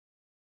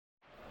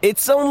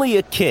It's only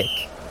a kick,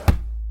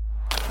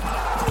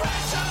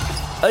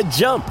 a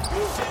jump,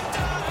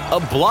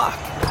 a block.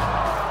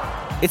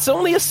 It's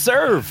only a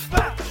serve.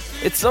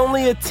 It's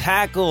only a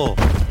tackle,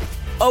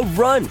 a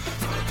run.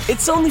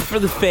 It's only for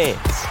the fans.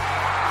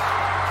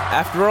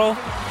 After all,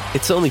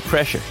 it's only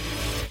pressure.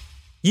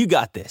 You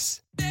got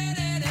this.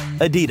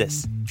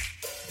 Adidas.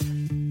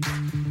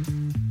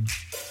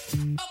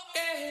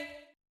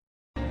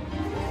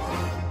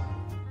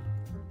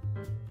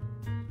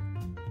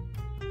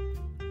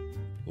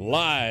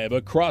 Live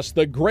across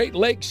the Great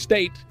Lakes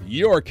State,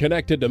 you're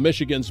connected to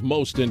Michigan's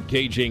most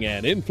engaging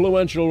and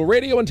influential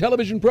radio and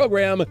television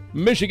program,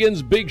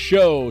 Michigan's Big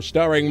Show,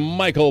 starring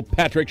Michael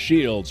Patrick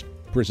Shields,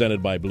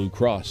 presented by Blue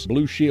Cross,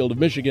 Blue Shield of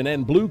Michigan,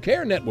 and Blue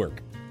Care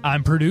Network.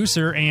 I'm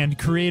producer and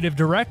creative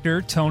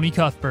director Tony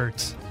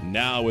Cuthbert.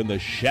 Now in the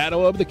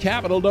shadow of the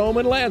Capitol Dome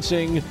in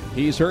Lansing,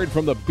 he's heard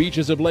from the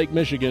beaches of Lake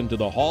Michigan to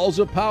the halls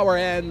of power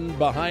and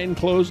behind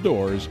closed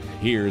doors.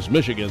 Here's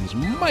Michigan's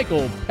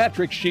Michael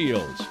Patrick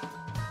Shields.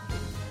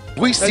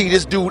 We see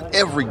this dude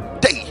every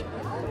day.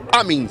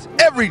 I mean,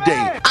 every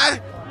day. I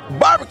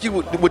barbecue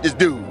with this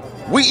dude.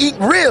 We eat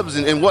ribs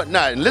and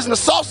whatnot and listen to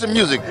salsa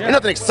music. Ain't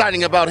nothing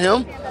exciting about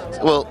him.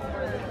 Well,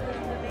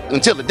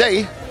 until the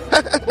day.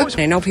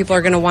 I know people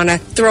are going to want to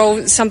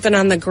throw something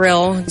on the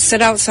grill,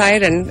 sit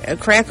outside and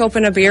crack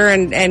open a beer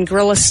and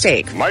grill a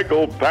steak.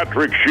 Michael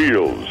Patrick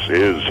Shields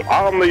is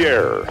on the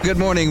air. Good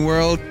morning,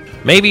 world.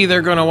 Maybe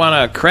they're going to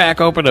want to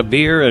crack open a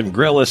beer and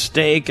grill a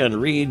steak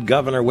and read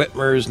Governor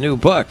Whitmer's new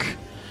book.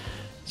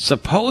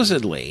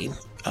 Supposedly,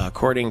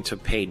 according to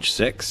page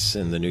 6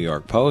 in the New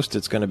York Post,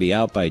 it's going to be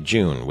out by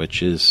June,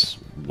 which is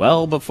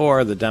well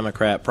before the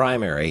Democrat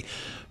primary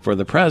for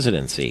the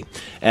presidency.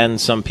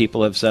 And some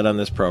people have said on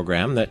this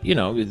program that, you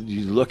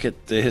look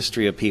at the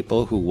history of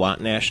people who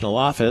want national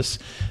office,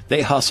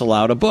 they hustle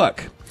out a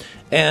book.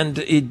 And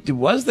it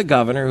was the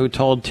governor who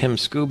told Tim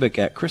Skubic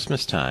at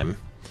Christmas time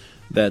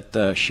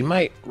that she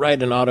might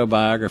write an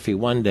autobiography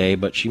one day,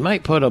 but she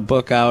might put a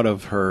book out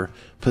of her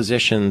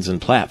positions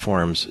and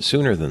platforms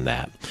sooner than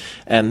that.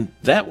 And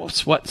that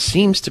was what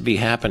seems to be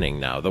happening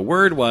now. The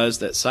word was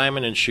that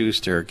Simon &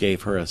 Schuster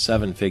gave her a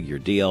 7-figure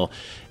deal,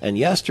 and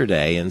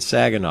yesterday in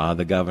Saginaw,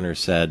 the governor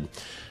said,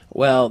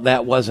 well,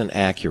 that wasn't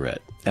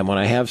accurate, and when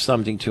I have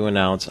something to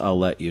announce, I'll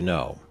let you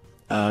know.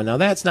 Now,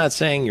 that's not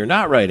saying you're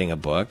not writing a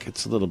book.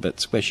 It's a little bit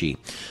squishy.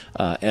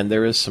 And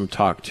there is some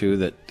talk, too,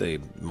 that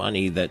the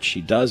money that she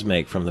does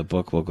make from the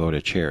book will go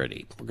to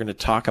charity. We're going to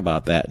talk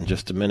about that in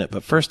just a minute.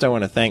 But first, I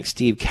want to thank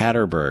Steve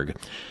Katterberg,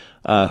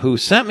 who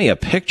sent me a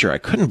picture. I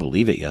couldn't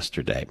believe it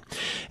yesterday.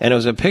 And it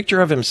was a picture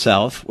of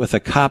himself with a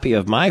copy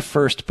of my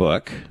first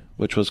book,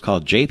 which was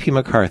called J.P.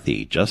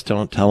 McCarthy, Just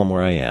Don't Tell Him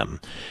Where I Am.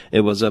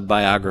 It was a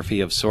biography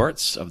of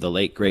sorts of the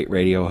late great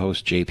radio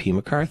host J.P.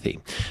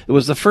 McCarthy. It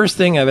was the first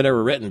thing I've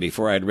ever written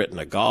before I'd written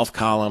a golf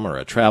column or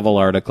a travel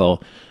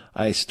article.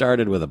 I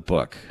started with a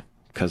book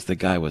because the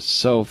guy was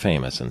so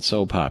famous and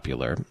so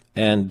popular.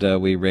 And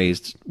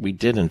we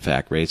did in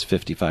fact raise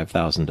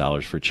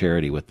 $55,000 for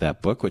charity with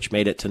that book, which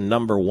made it to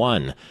number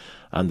 1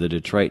 on the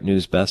Detroit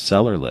News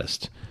bestseller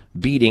list,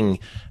 beating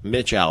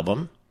Mitch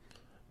Albom,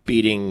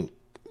 beating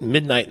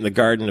Midnight in the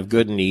Garden of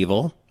Good and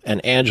Evil,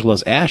 and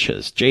Angela's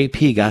Ashes.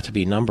 JP got to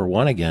be number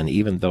 1 again,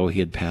 even though he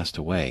had passed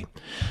away.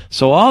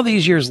 So all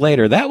these years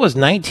later, that was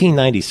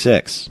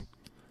 1996.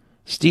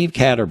 Steve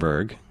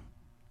Katterberg,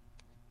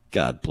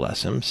 God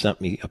bless him, sent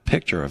me a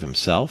picture of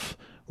himself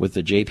with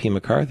the J.P.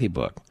 McCarthy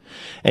book.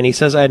 And he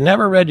says, I'd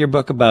never read your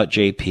book about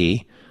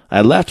J.P.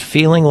 I left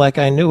feeling like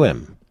I knew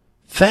him.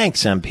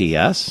 Thanks,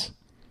 MPS.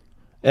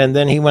 And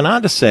then he went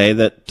on to say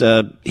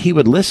that he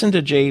would listen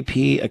to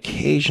J.P.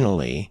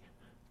 occasionally,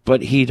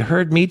 but he'd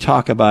heard me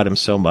talk about him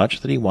so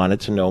much that he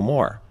wanted to know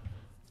more.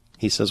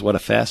 He says, what a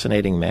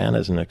fascinating man,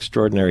 as an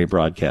extraordinary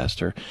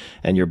broadcaster,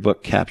 and your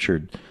book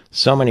captured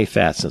so many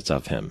facets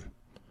of him.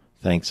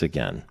 Thanks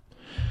again.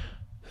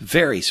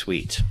 Very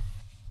sweet.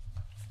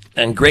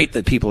 And great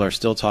that people are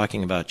still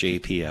talking about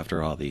JP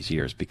after all these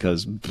years,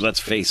 because let's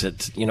face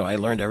it, I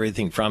learned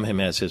everything from him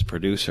as his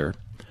producer,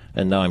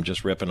 and now I'm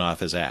just ripping off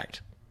his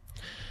act.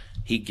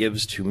 He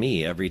gives to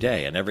me every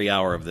day, and every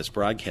hour of this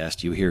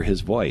broadcast, you hear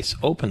his voice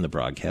open the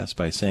broadcast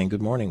by saying,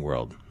 good morning,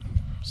 world.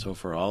 So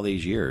for all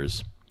these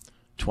years,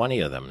 20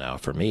 of them now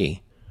for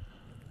me,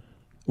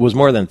 was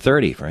more than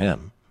 30 for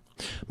him.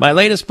 My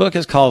latest book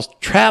is called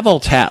Travel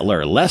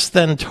Tattler, Less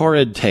Than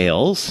Torrid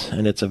Tales,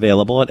 and it's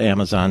available at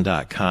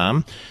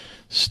Amazon.com.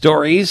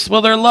 Stories,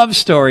 well, they're love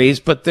stories,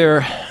 but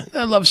they're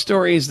love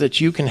stories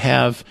that you can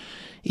have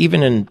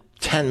even in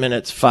 10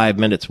 minutes, 5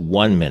 minutes,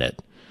 1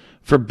 minute.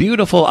 For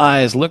beautiful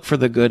eyes, look for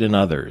the good in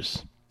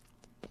others.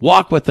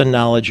 Walk with the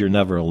knowledge you're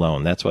never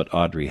alone. That's what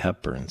Audrey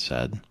Hepburn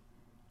said.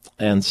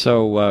 And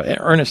so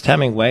Ernest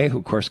Hemingway, who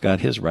of course got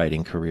his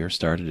writing career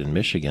started in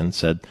Michigan,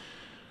 said,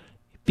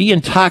 be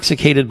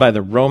intoxicated by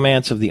the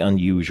romance of the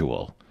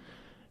unusual.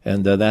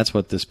 And that's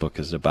what this book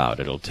is about.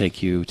 It'll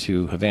take you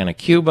to Havana,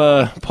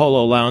 Cuba,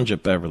 Polo Lounge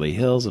at Beverly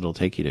Hills. It'll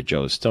take you to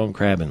Joe's Stone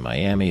Crab in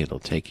Miami. It'll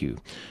take you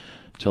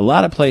to a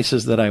lot of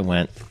places that I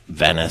went,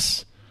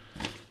 Venice.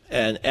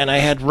 And I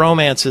had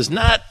romances,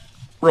 not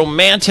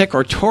romantic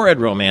or torrid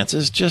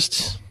romances,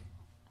 just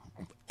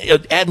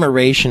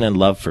admiration and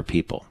love for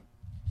people,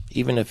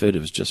 even if it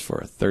was just for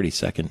a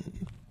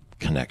 30-second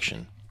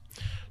connection.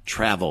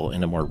 Travel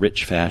in a more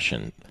rich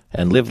fashion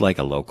and live like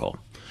a local.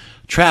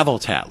 Travel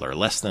Tattler,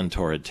 less than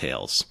torrid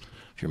tales,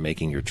 if you're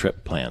making your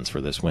trip plans for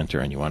this winter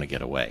and you want to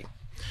get away.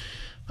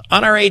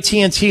 On our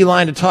AT&T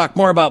line to talk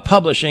more about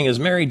publishing is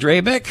Mary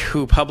Drabik,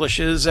 who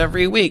publishes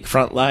every week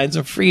Front Lines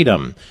of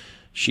Freedom.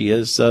 She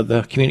is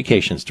the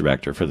communications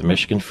director for the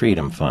Michigan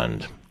Freedom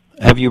Fund.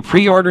 Have you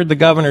pre-ordered the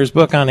governor's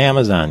book on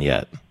Amazon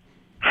yet?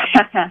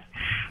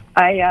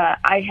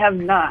 I have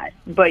not,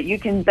 but you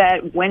can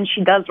bet when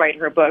she does write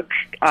her book,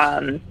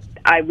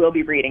 I will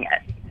be reading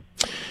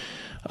it.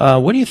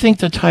 What do you think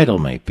the title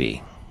might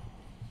be?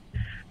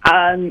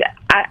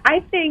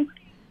 I think,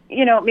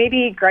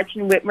 maybe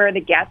Gretchen Whitmer,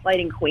 the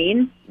gaslighting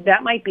queen.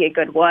 That might be a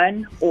good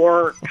one.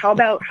 Or how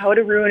about How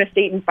to Ruin a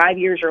State in 5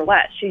 Years or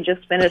Less? She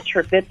just finished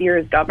her 5th year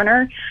as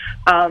governor.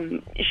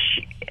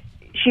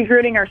 She's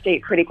ruining our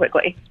state pretty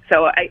quickly.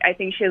 So I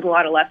think she has a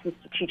lot of lessons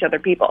to teach other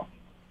people.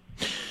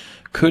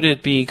 Could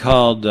it be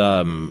called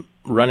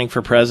Running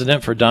for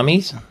President for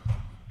Dummies?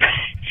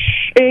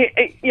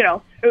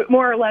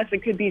 More or less, it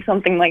could be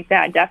something like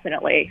that,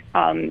 definitely.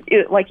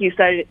 Like you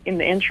said in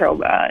the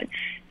intro,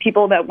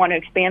 people that want to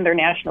expand their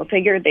national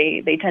figure,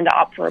 they tend to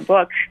opt for a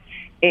book,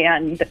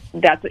 and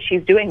that's what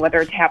she's doing, whether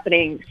it's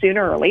happening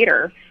sooner or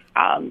later.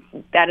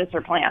 That is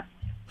her plan.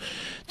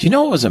 Do you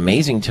know what was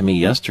amazing to me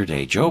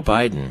yesterday? Joe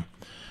Biden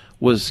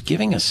was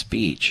giving a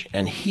speech,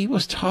 and he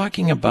was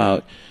talking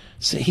about,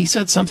 he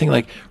said something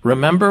like,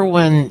 remember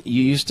when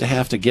you used to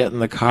have to get in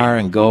the car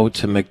and go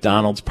to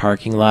McDonald's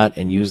parking lot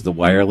and use the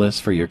wireless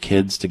for your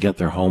kids to get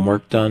their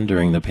homework done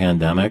during the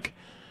pandemic?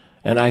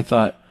 And I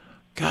thought,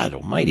 God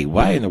almighty,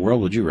 why in the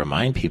world would you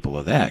remind people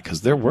of that?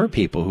 Because there were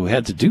people who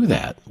had to do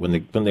that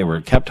when they were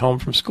kept home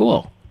from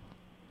school.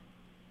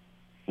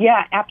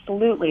 Yeah,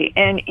 absolutely.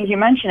 And you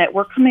mentioned it.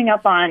 We're coming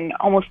up on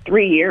almost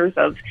 3 years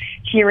of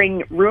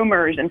hearing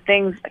rumors and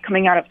things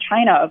coming out of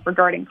China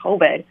regarding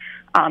COVID.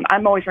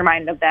 I'm always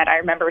reminded of that. I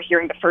remember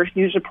hearing the first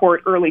news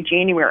report early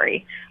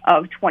January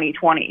of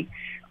 2020.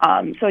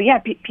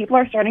 People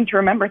are starting to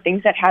remember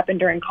things that happened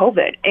during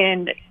COVID.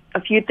 And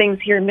a few things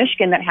here in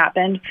Michigan that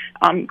happened.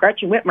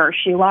 Gretchen Whitmer,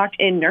 she locked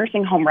in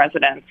nursing home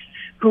residents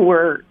who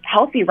were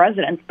healthy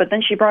residents, but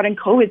then she brought in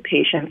COVID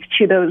patients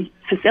to those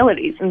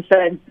facilities and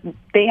said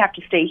they have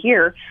to stay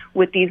here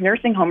with these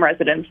nursing home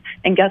residents.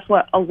 And guess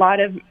what? A lot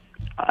of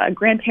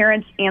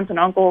grandparents, aunts and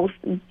uncles,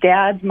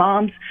 dads,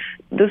 moms,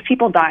 those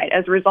people died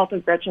as a result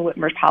of Gretchen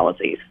Whitmer's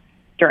policies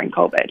during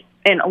COVID.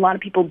 And a lot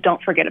of people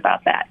don't forget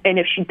about that. And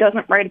if she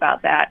doesn't write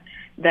about that,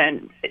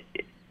 then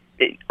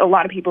a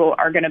lot of people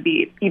are going to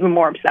be even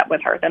more upset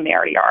with her than they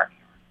already are.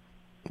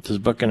 Is this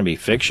book going to be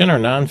fiction or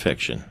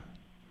nonfiction?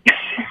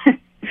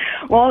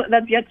 Well,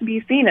 that's yet to be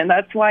seen, and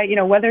that's why,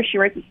 whether she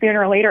writes it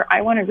sooner or later,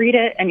 I want to read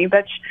it, and you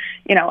bet,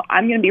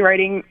 I'm going to be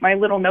writing my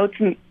little notes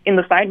in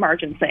the side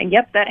margin saying,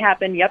 yep, that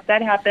happened,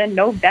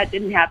 no, that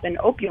didn't happen,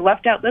 oh, you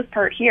left out this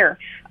part here.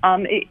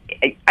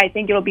 I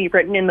think it'll be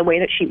written in the way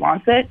that she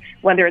wants it,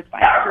 whether it's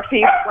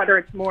biography, whether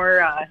it's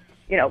more,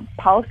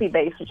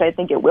 policy-based, which I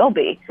think it will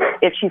be,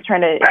 if she's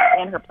trying to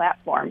expand her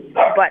platform.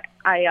 But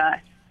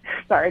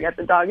sorry, I got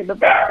the dog in the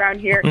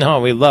background here. No,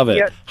 we love it.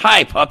 Yep.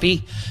 Hi,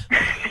 puppy.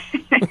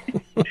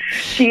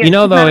 She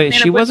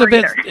was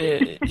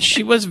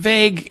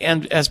vague,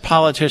 and as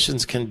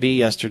politicians can be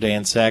yesterday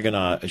in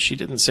Saginaw. She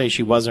didn't say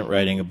she wasn't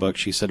writing a book.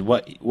 She said,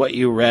 what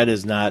you read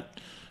is not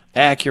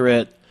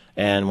accurate,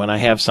 and when I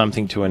have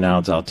something to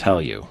announce, I'll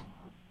tell you.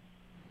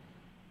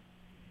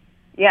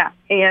 Yeah,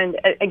 and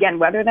again,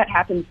 whether that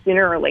happens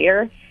sooner or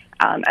later,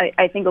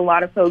 I think a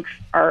lot of folks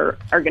are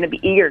going to be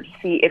eager to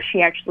see if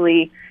she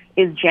actually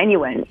is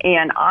genuine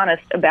and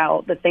honest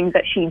about the things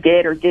that she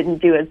did or didn't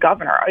do as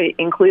governor,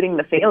 including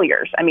the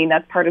failures. I mean,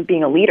 that's part of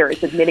being a leader,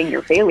 is admitting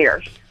your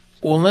failures.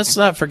 Well, let's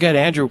not forget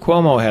Andrew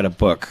Cuomo had a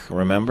book,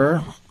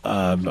 remember,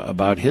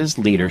 about his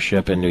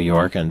leadership in New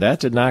York, and that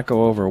did not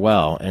go over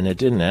well, and it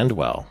didn't end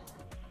well.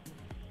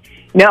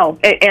 No,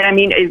 and I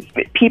mean,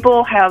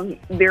 people have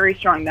very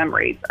strong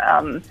memories.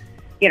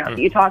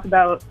 You talk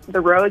about the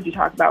roads, you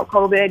talk about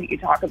COVID, you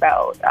talk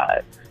about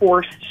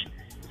forced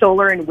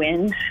solar and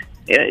wind,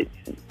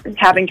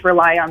 having to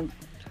rely on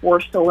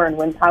forced solar and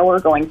wind power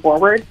going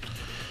forward.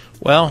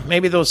 Well,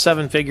 maybe those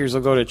 7 figures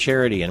will go to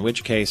charity, in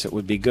which case it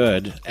would be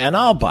good, and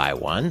I'll buy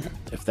one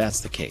if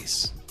that's the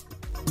case.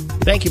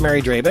 Thank you,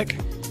 Mary Drabik.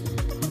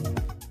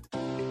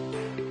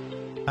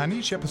 On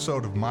each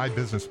episode of My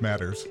Business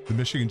Matters, the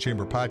Michigan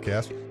Chamber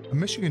podcast, a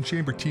Michigan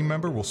Chamber team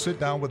member will sit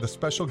down with a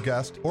special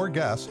guest or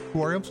guests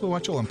who are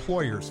influential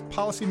employers,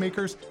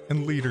 policymakers,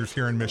 and leaders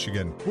here in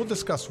Michigan. We'll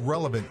discuss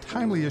relevant,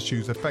 timely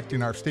issues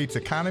affecting our state's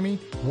economy,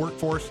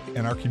 workforce,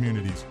 and our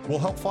communities. We'll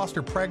help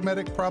foster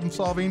pragmatic problem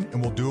solving,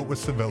 and we'll do it with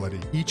civility.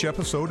 Each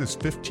episode is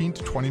 15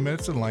 to 20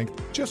 minutes in length,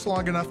 just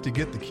long enough to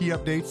get the key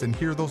updates and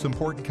hear those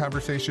important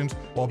conversations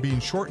while being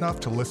short enough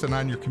to listen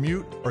on your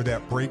commute or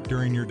that break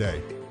during your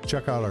day.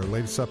 Check out our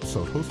latest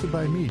episode hosted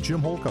by me, Jim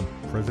Holcomb,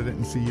 President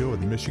and CEO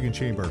of the Michigan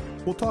Chamber.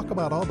 We'll talk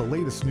about all the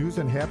latest news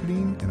and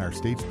happening in our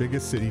state's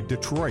biggest city,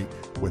 Detroit,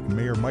 with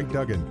Mayor Mike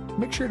Duggan.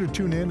 Make sure to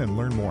tune in and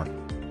learn more.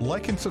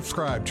 Like and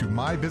subscribe to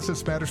My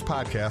Business Matters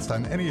podcast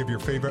on any of your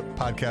favorite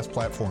podcast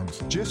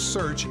platforms. Just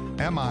search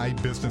MI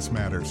Business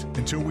Matters.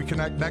 Until we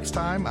connect next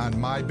time on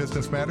My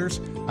Business Matters,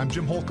 I'm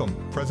Jim Holcomb,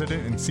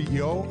 President and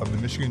CEO of the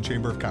Michigan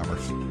Chamber of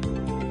Commerce.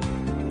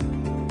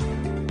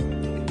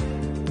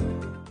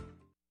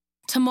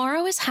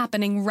 Tomorrow is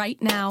happening right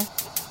now.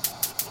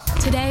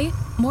 Today,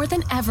 more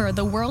than ever,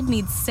 the world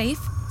needs safe,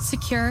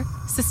 secure,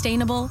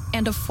 sustainable,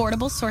 and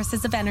affordable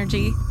sources of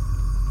energy.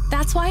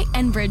 That's why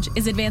Enbridge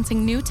is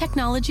advancing new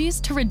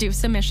technologies to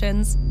reduce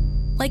emissions,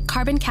 like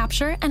carbon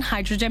capture and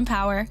hydrogen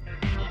power.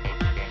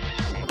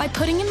 By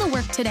putting in the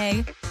work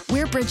today,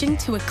 we're bridging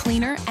to a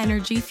cleaner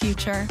energy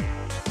future.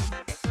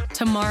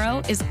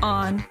 Tomorrow is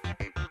on.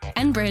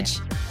 Enbridge.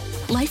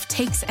 Life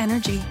takes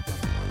energy.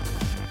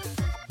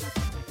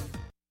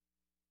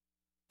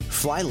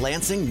 Fly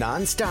Lansing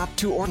non-stop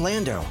to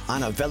Orlando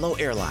on Avelo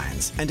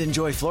Airlines and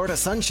enjoy Florida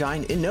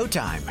sunshine in no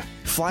time.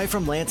 Fly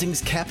from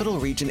Lansing's Capital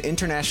Region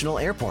International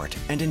Airport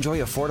and enjoy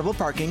affordable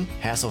parking,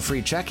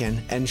 hassle-free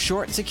check-in, and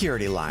short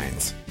security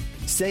lines.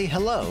 Say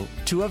hello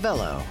to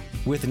Avelo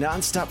with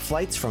non-stop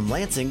flights from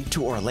Lansing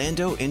to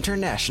Orlando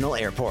International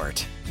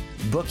Airport.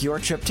 Book your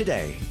trip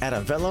today at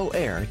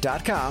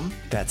aveloair.com.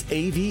 That's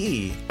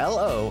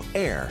AVELO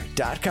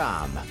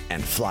air.com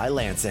and fly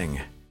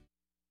Lansing.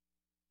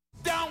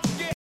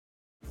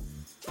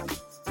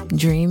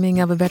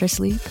 Dreaming of a better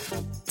sleep?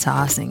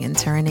 Tossing and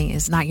turning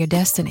is not your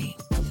destiny.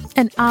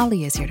 And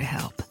Ollie is here to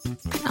help.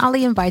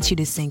 Ollie invites you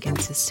to sink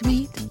into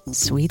sweet,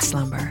 sweet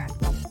slumber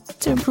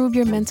to improve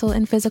your mental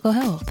and physical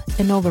health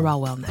and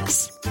overall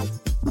wellness.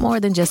 More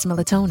than just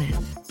melatonin,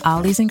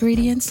 Ollie's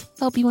ingredients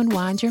help you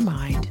unwind your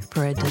mind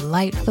for a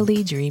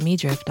delightfully dreamy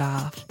drift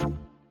off.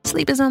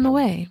 Sleep is on the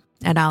way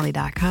at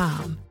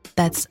Ollie.com.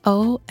 That's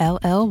OLLY.com.